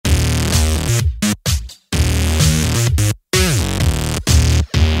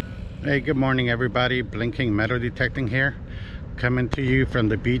Hey, good morning everybody. Blinking metal detecting here, coming to you from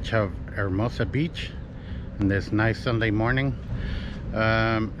the beach of Hermosa Beach on this nice Sunday morning.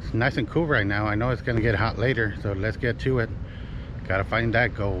 It's nice and cool right now. I know it's gonna get hot later, so let's get to it. Gotta find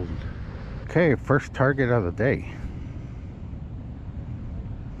that gold. Okay, first target of the day.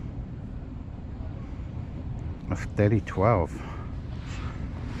 A steady 12.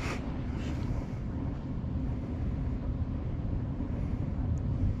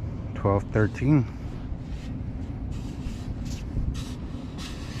 $12, $13.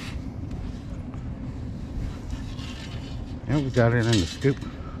 Yeah, we got it in the scoop.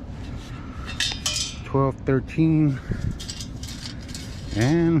 12, 13.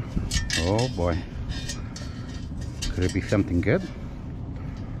 And oh boy, could it be something good?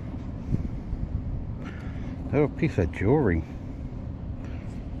 Little piece of jewelry.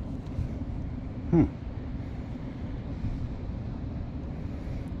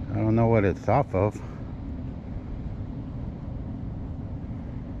 I don't know what it's off of.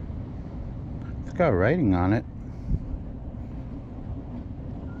 It's got writing on it.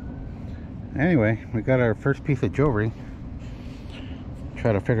 Anyway, we got our first piece of jewelry.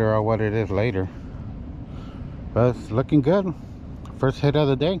 Try to figure out what it is later. But it's looking good. First hit of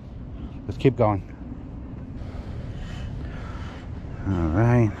the day. Let's keep going.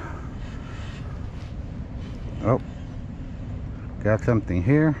 Alright. Oh. Got something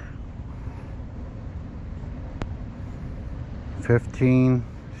here. 15,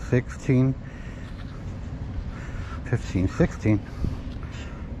 16. 15, 16.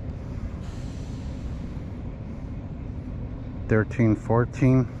 13,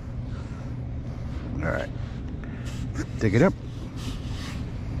 14. Alright. Let's dig it up.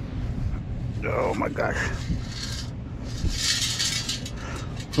 Oh my gosh.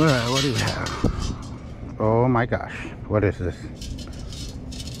 What do we have? Oh my gosh. What is this?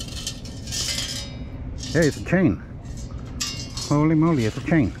 Hey, it's a chain. Holy moly, it's a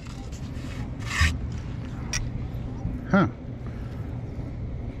chain. Huh.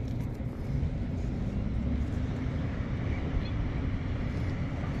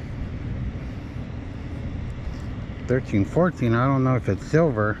 $13, $14. I don't know if it's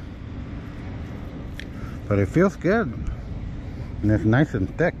silver, but it feels good. And it's nice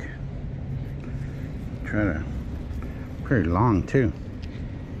and thick. Pretty long too.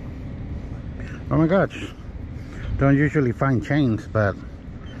 Oh my gosh. Don't usually find chains, but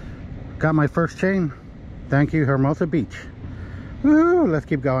got my first chain. Thank you, Hermosa Beach. Woo, let's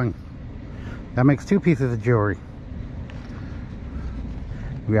keep going. That makes 2 pieces of jewelry.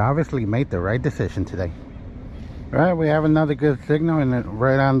 We obviously made the right decision today. All right, we have another good signal in it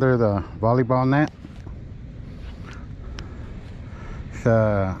right under the volleyball net. It's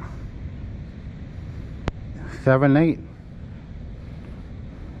 7-8.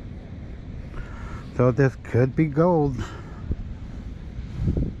 So this could be gold.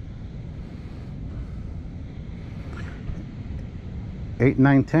 $8,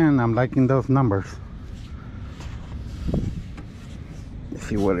 $9, $10. I'm liking those numbers. Let's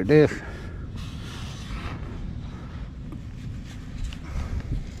see what it is.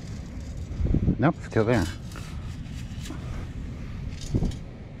 Nope, still there.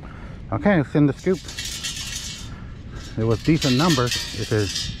 Okay, it's in the scoop. It was decent numbers. It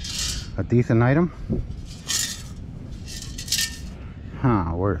is a decent item. Huh,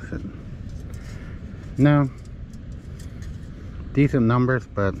 where is it? No. Decent numbers,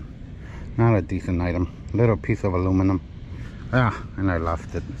 but not a decent item. Little piece of aluminum. Ah, and I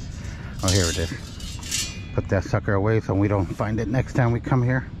lost it. Oh, here it is. Put that sucker away so we don't find it next time we come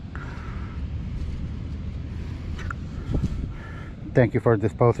here. Thank you for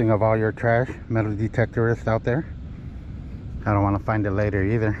disposing of all your trash, metal detectorists out there. I don't want to find it later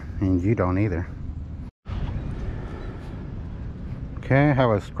either, and you don't either. Okay, I have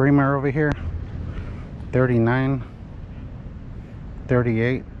a screamer over here. 39,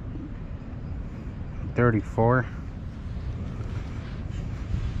 38, 34,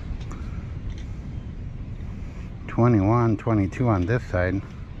 21, 22 on this side.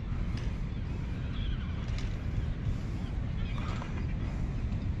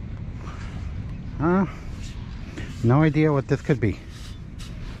 No idea what this could be.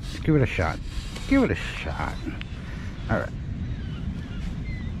 Let's give it a shot. Give it a shot. All right.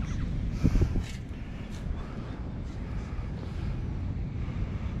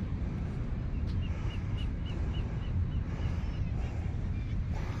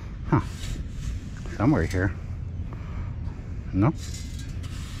 Huh. Somewhere here. No.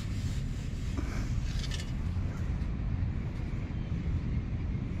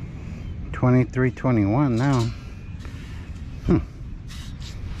 23.21 now.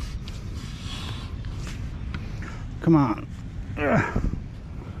 Come on. Ugh.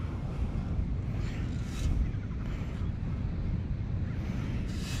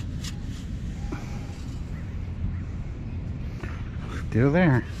 Still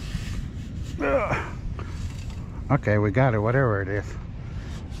there. Ugh. Okay, we got it, whatever it is.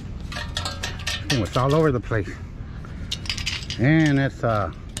 It's all over the place. And it's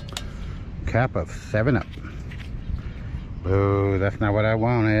a cap of 7-Up. Boo, that's not what I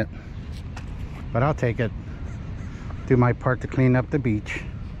wanted. But I'll take it. Do my part to clean up the beach.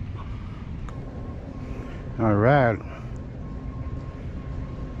 Alright.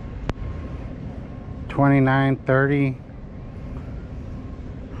 29.30.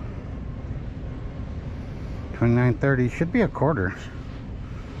 29.30 should be a quarter.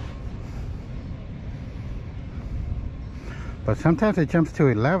 But sometimes it jumps to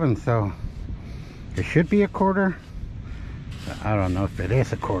 11, so it should be a quarter. I don't know if it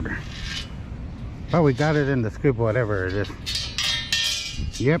is a quarter. But we got it in the scoop, whatever it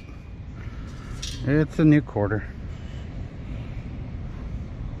is. Yep. It's a new quarter.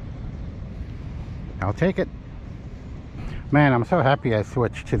 I'll take it. Man, I'm so happy I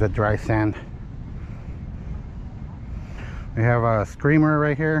switched to the dry sand. We have a streamer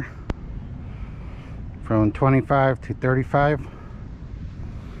right here from 25 to 35.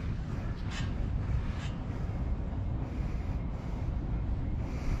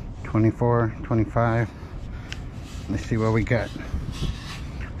 $24, $25. Let's see what we got.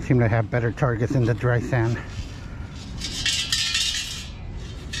 Seem to have better targets in the dry sand.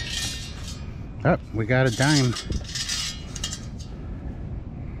 Oh, we got a dime.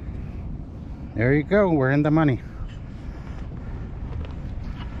 There you go, we're in the money.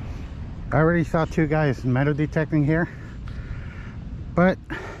 I already saw 2 guys metal detecting here, but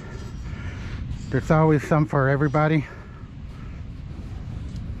there's always some for everybody.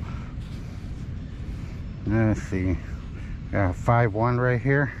 Let's see, got a 5-1 right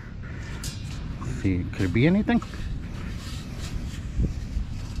here. Let's see, could it be anything?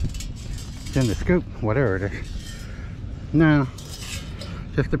 It's in the scoop, whatever it is. No,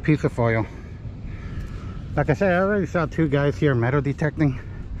 just a piece of foil. Like I said, I already saw 2 guys here metal detecting.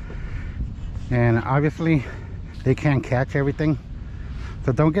 And obviously they can't catch everything,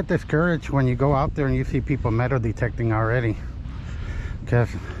 so don't get discouraged when you go out there and you see people metal detecting already, because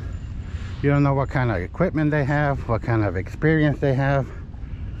you don't know what kind of equipment they have, what kind of experience they have.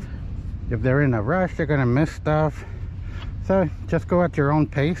 If they're in a rush, they're gonna miss stuff. So just go at your own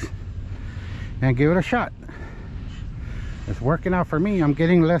pace and give it a shot. It's working out for me. I'm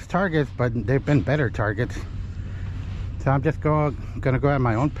getting less targets, but they've been better targets. So I'm just gonna go at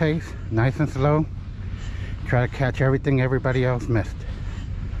my own pace, nice and slow. Try to catch everything everybody else missed.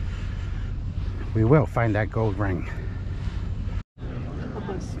 We will find that gold ring.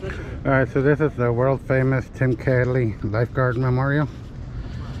 Alright, so this is the world famous Tim Kelly Lifeguard Memorial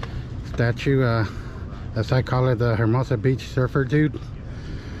statue. As I call it, the Hermosa Beach surfer dude.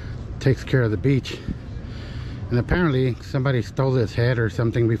 Takes care of the beach. And apparently somebody stole his head or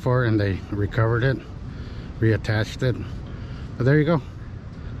something before and they recovered it. Reattached it. But there you go,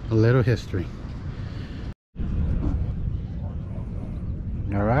 a little history.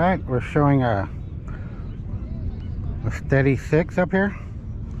 All right, we're showing a steady 6 up here.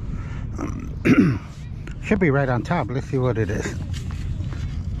 Should be right on top. Let's see what it is.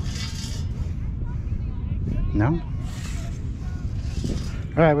 No?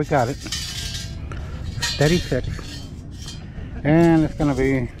 All right, we got it. Steady 6. And it's gonna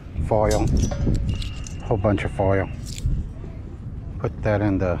be foil. Whole bunch of foil. Put that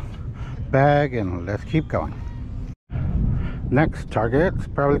in the bag and let's keep going. Next target is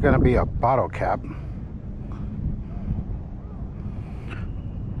probably going to be a bottle cap.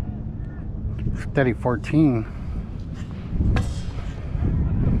 Steady 14.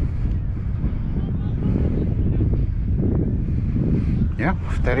 Yeah,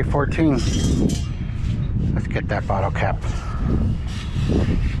 steady 14. Let's get that bottle cap.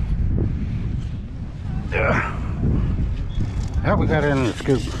 Yeah. Yeah, we got it in the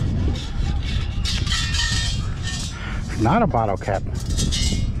scoop. It's not a bottle cap.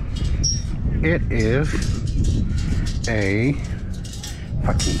 It is a, if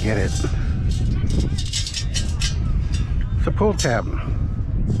I can get it, it's a pull tab.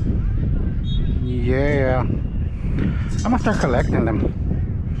 Yeah. I'm gonna start collecting them.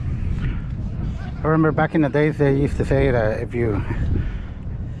 I remember back in the days they used to say that if you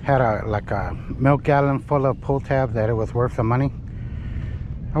had a milk gallon full of pull tabs that it was worth some money.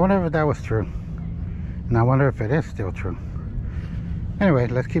 I wonder if that was true, and I wonder if it is still true. Anyway,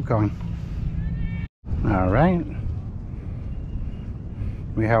 let's keep going. All right,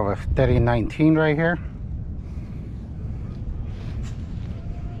 we have a steady 19 right here.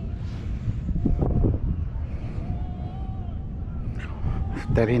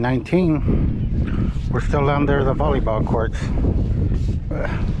 Steady 19. We're still under the volleyball courts.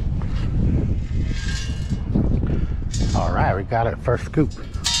 Alright, we got it. First scoop.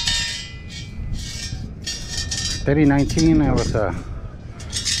 Steady 19. It was a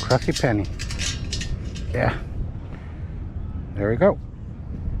crusty penny. Yeah. There we go.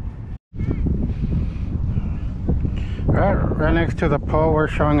 Right next to the pole, we're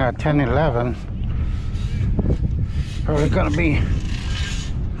showing a 10-11. Probably gonna be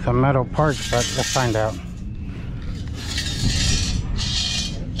some metal parts, but let's find out.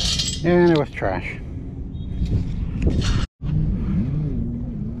 And it was trash.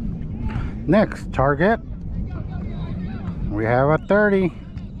 Next target, we have a 30.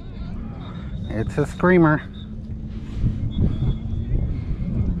 It's a screamer.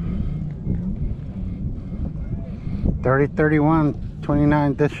 $30, $31,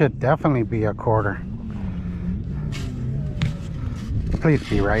 $29. This should definitely be a quarter. Please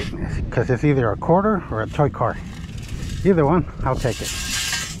be right, because it's either a quarter or a toy car. Either one, I'll take it.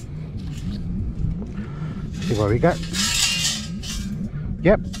 See what we got.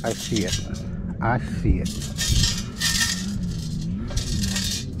 Yep, I see it. I see it.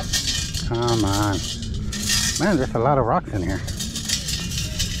 Come on. Man, there's a lot of rocks in here.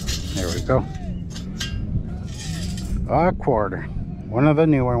 There we go. A quarter. One of the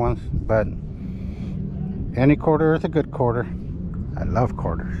newer ones, but any quarter is a good quarter. I love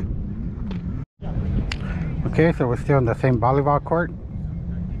quarters. Okay, so we're still in the same volleyball court.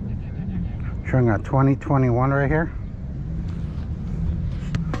 Showing a 2021 right here.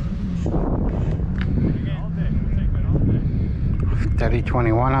 Steady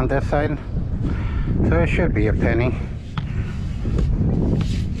 21 on this side. So it should be a penny.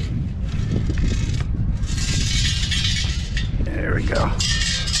 There we go.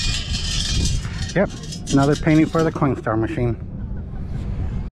 Yep, another penny for the Coinstar machine.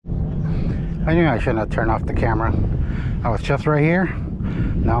 I knew I shouldn't have turned off the camera. I was just right here.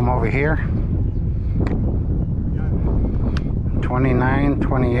 Now I'm over here. 29,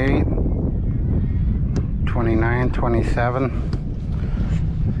 28, 29, 27,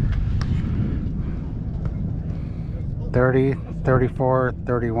 30, 34,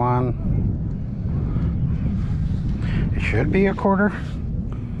 31. It should be a quarter.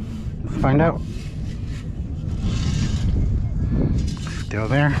 Let's find out. Still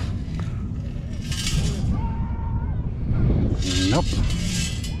there. Nope.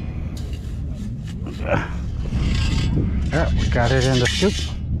 Yeah, we got it in the scoop.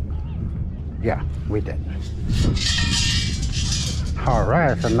 Yeah, we did.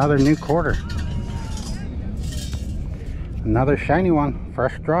 Alright, it's another new quarter. Another shiny one.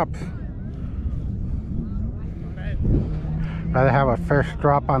 Fresh drops. Rather have a fresh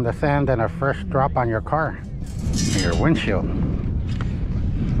drop on the sand than a fresh drop on your car or your windshield.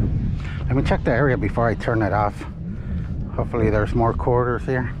 Let me check the area before I turn it off. Hopefully there's more quarters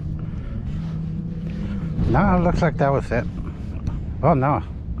here. No, it looks like that was it. Oh no,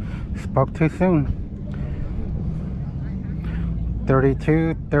 spoke too soon.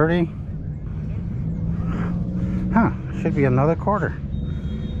 32, 30. Huh, should be another quarter.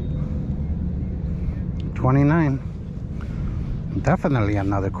 29. Definitely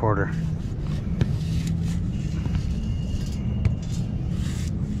another quarter.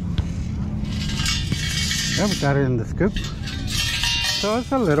 Yeah, we got it in the scoop. So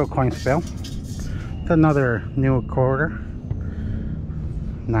it's a little coin spill. It's another new quarter.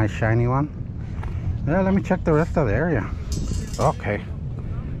 Nice shiny one. Yeah, let me check the rest of the area. Okay.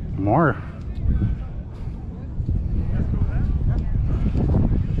 More.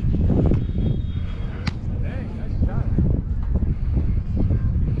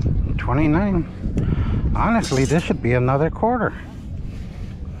 $29. Honestly, this should be another quarter.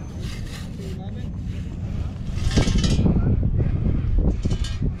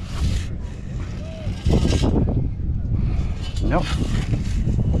 Nope.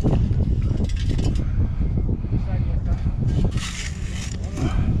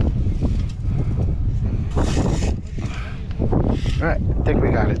 Alright, I think we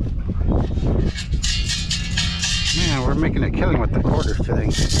got it. Man, we're making a killing with the quarters today.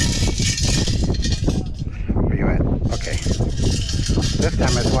 Where you at? Okay. This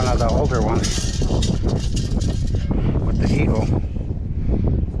time it's one of the older ones. With the eagle.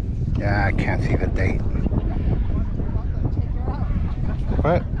 Yeah, I can't see the date.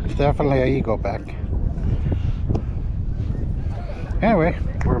 But it's definitely an eagle back. Anyway,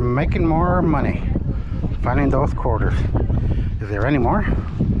 we're making more money finding those quarters. Is there any more?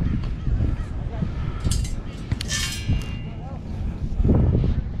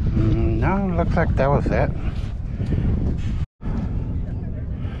 No, looks like that was it.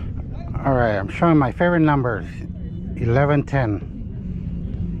 All right, I'm showing my favorite numbers. 11, 10.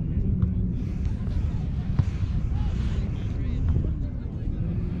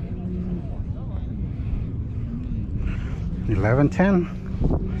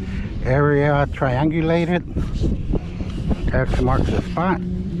 1110. Area triangulated. X marks the spot.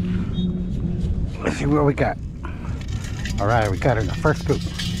 Let's see what we got. All right, we got it in the first scoop.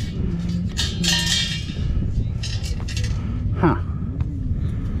 Huh.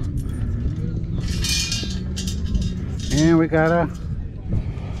 And we got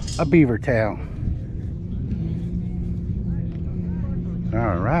a beaver tail.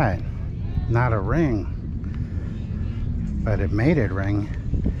 All right, not a ring, but it made it ring.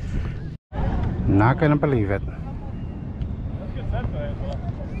 Not gonna believe it.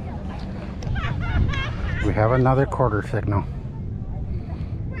 We have another quarter signal.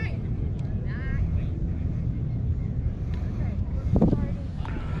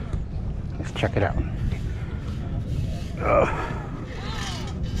 Let's check it out.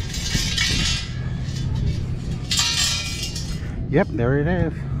 Yep, there it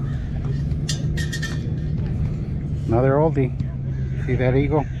is. Another oldie. See that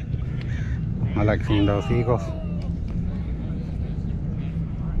eagle? I like seeing those eagles.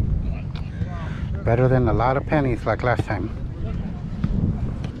 Better than a lot of pennies like last time.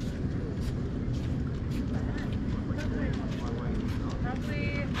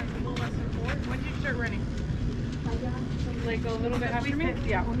 Probably like a little less than 4. When did you start running? Like a little bit after me?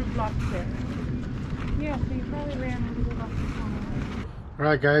 Yeah. On the block there. Yeah, so you probably ran a little less.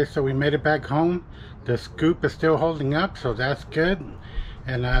 Alright guys, so we made it back home. The scoop is still holding up, so that's good.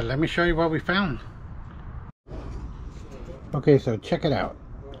 And let me show you what we found. Okay, so check it out.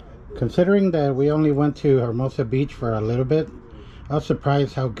 Considering that we only went to Hermosa Beach for a little bit, I was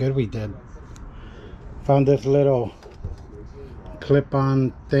surprised how good we did. Found this little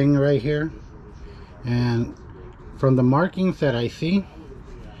clip-on thing right here, and from the markings that I see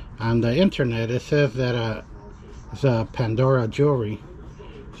on the internet, it says that it's a Pandora jewelry.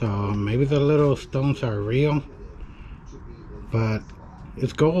 So maybe the little stones are real, but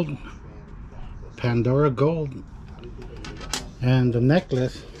it's gold, Pandora gold. And the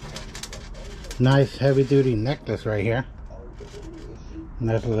necklace, nice heavy-duty necklace right here. And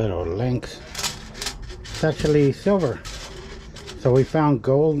there's a little links. It's actually silver, so we found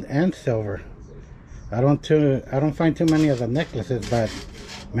gold and silver. I don't find too many of the necklaces, but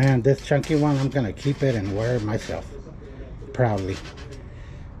man, this chunky one, I'm gonna keep it and wear it myself proudly.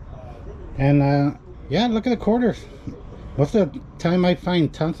 And yeah, look at the quarters. Most of the time I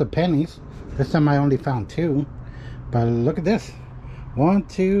find tons of pennies. This time I only found 2. But look at this. 1,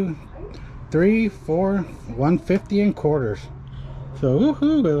 2, 3, 4, 150 in quarters. So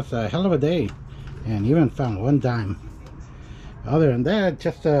woohoo, it was a hell of a day. And even found 1 dime. Other than that,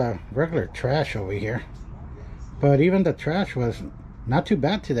 just regular trash over here. But even the trash was not too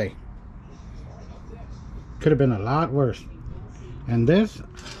bad today. Could have been a lot worse. And this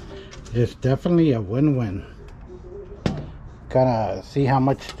is definitely a win-win. Gotta see how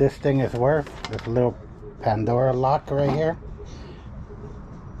much this thing is worth. This little Pandora lock right here.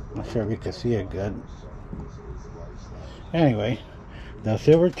 Not sure if you can see it good. Anyway, the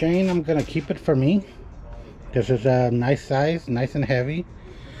silver chain, I'm gonna keep it for me. This is a nice size, nice and heavy.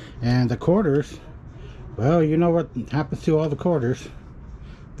 And the quarters, well, you know what happens to all the quarters.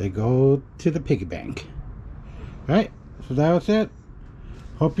 They go to the piggy bank. Alright, so that was it.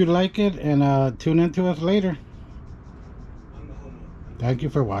 Hope you like it, and tune in to us later. Thank you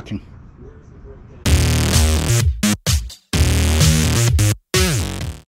for watching.